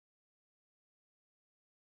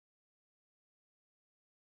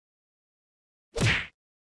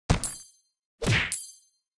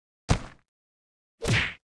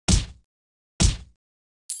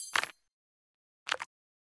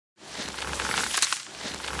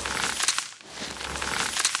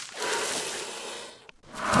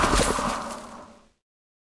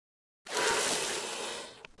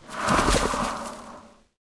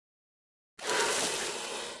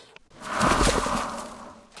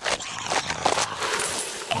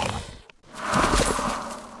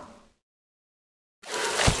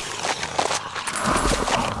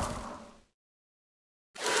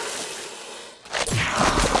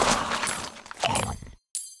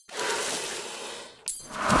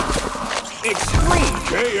Extreme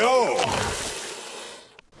KO!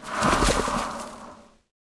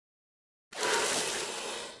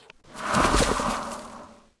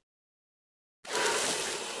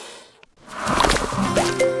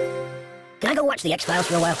 Can I go watch the X-Files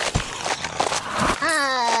for a while?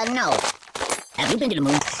 No. Have you been to the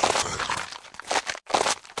moon?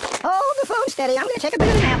 Hold the phone steady. I'm gonna take a bit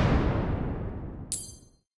of a nap.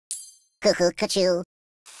 Ka-choo.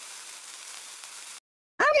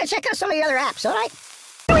 I'm gonna check out some of the other apps, alright?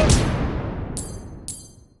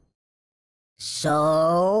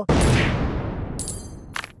 So...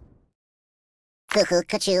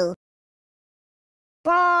 Ka-choo.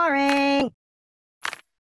 Boring.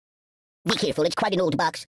 Be careful, it's quite an old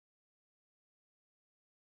box.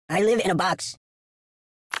 I live in a box.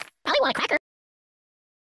 I want a cracker.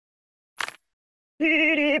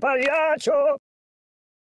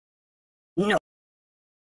 No.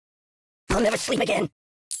 I'll never sleep again.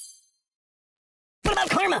 What about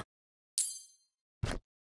karma?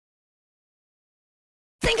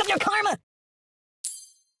 Think of your karma!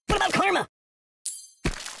 What about karma?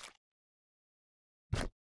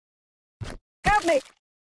 Help me!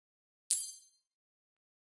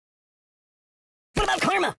 What about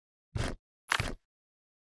karma?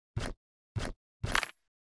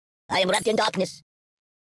 I am wrapped in darkness.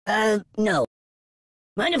 No.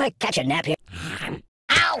 Mind if I catch a nap here?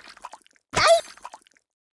 Ow!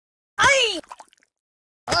 Aye!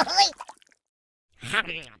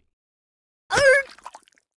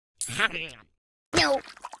 No.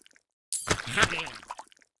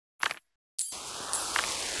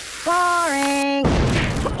 Boring.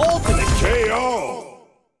 Ultimate KO!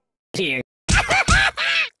 Here.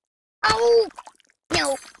 Oh!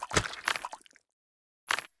 No.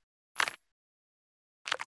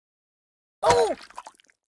 Oh!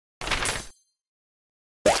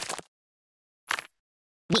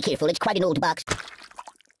 Be careful, it's quite an old box.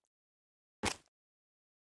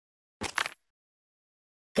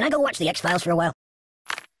 Can I go watch the X-Files for a while?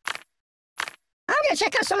 I'm gonna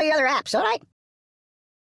check out some of the other apps, alright?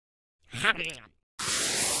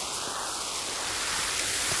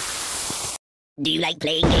 Do you like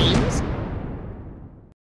playing games?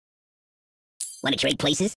 Want to trade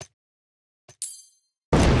places?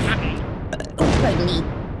 Oh, pardon me.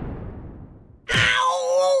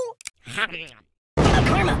 Ow! What about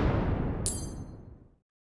karma?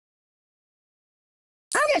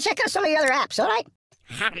 I'm gonna check out some of the other apps, alright?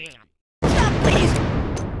 Stop, please!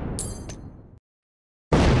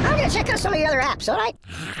 I'm gonna check out some of the other apps, alright?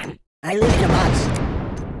 I live in a box.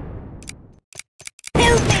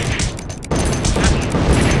 Help me!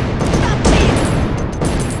 Stop, please!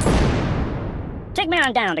 Take me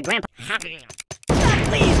on down to Grandpa. Stop,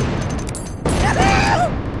 please!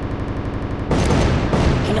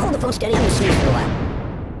 Can you hold the phone steady? I'm gonna snooze for a while.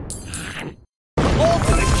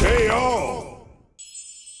 Ultimate KO!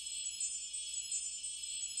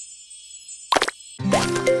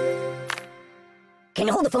 Can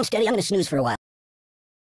you hold the phone steady? I'm gonna snooze for a while.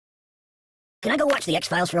 Can I go watch the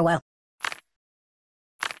X-Files for a while?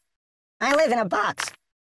 I live in a box.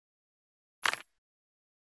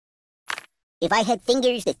 If I had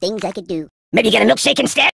fingers, the things I could do. Maybe get a milkshake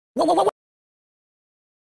instead? Whoa, whoa, whoa, whoa.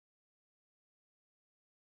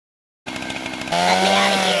 Let me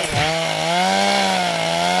out of here.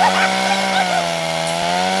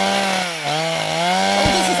 Oh,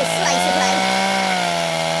 this is a slice of life.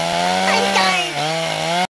 I'm dying.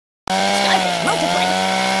 Starfish multiplying.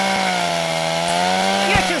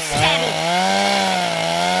 You're too savvy.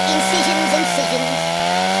 Incisions.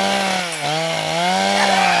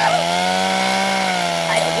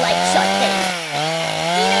 I don't like short things.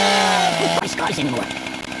 No! My scars anymore.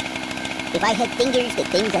 If I had fingers, the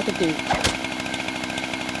things I could do.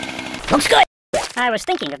 Looks good! I was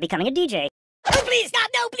thinking of becoming a DJ. Oh, please, stop!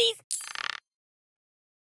 No, please!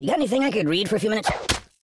 You got anything I could read for a few minutes?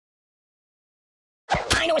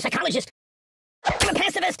 I know a psychologist! I'm a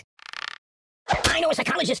pacifist! I know a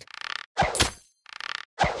psychologist!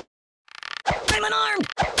 I'm unarmed!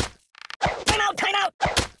 Time out! Time out!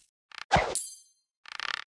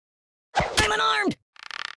 I'm unarmed!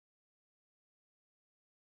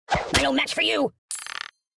 I no match for you!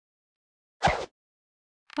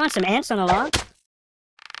 Want some ants on a log?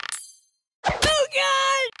 Oh,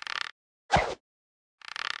 God!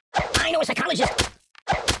 I know a psychologist!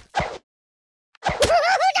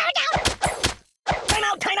 Time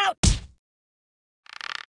out! Time out!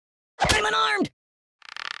 I'm unarmed!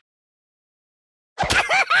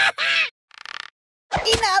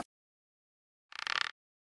 Enough!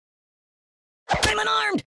 I'm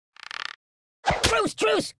unarmed! Truce!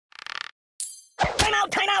 Truce! Time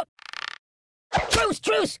out! Time out! Truce!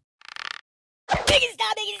 Truce! Make it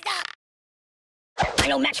stop! Make it stop! I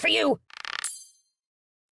no match for you!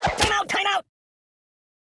 Time out! Time out!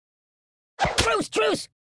 Truce! Truce!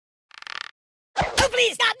 Oh,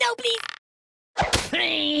 please stop! No,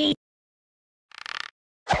 please!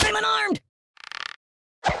 I'm unarmed!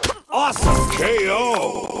 Awesome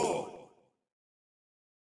KO.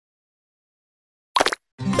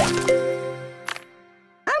 I'm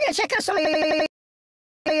gonna check out some of the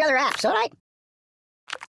other apps, alright?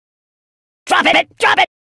 Drop it! Drop it!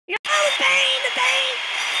 Oh, the pain! The pain!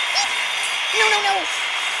 No, no, no!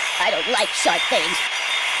 I don't like sharp things.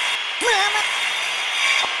 Mama!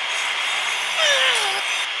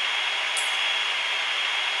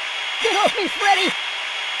 Get off me, Freddy!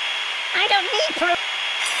 I don't need proof.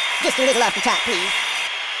 Just a little off the top, please.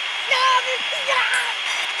 No!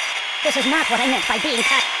 This is not what I meant by being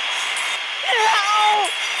cut.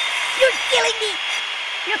 No! You're killing me!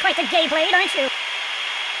 You're quite the gay blade, aren't you?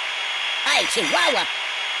 I, Chihuahua.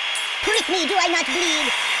 Prick me, do I not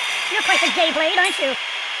bleed? You're quite the gay blade, aren't you?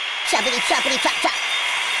 Choppity, choppity, chop, chop.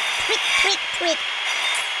 Prick, prick, prick.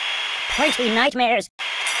 Pointy nightmares.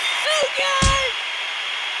 Oh, God!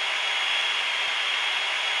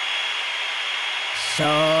 So?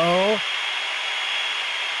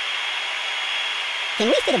 Can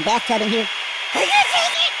we fit a bathtub in here? I can't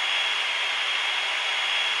take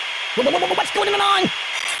it! What's going on?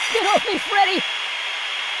 Get off me, Freddy!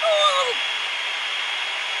 Oh!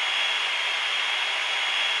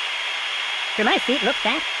 Do my feet look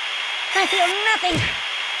fat? I feel nothing!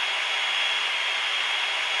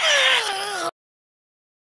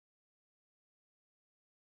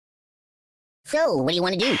 So, what do you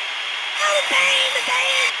want to do? Oh, the pain! The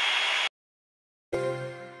pain!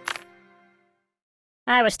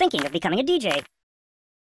 I was thinking of becoming a DJ.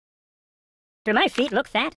 Do my feet look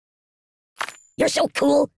fat? You're so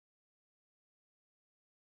cool!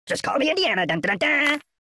 Just call me Indiana, dun dun dun!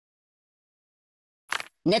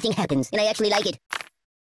 Nothing happens, and I actually like it.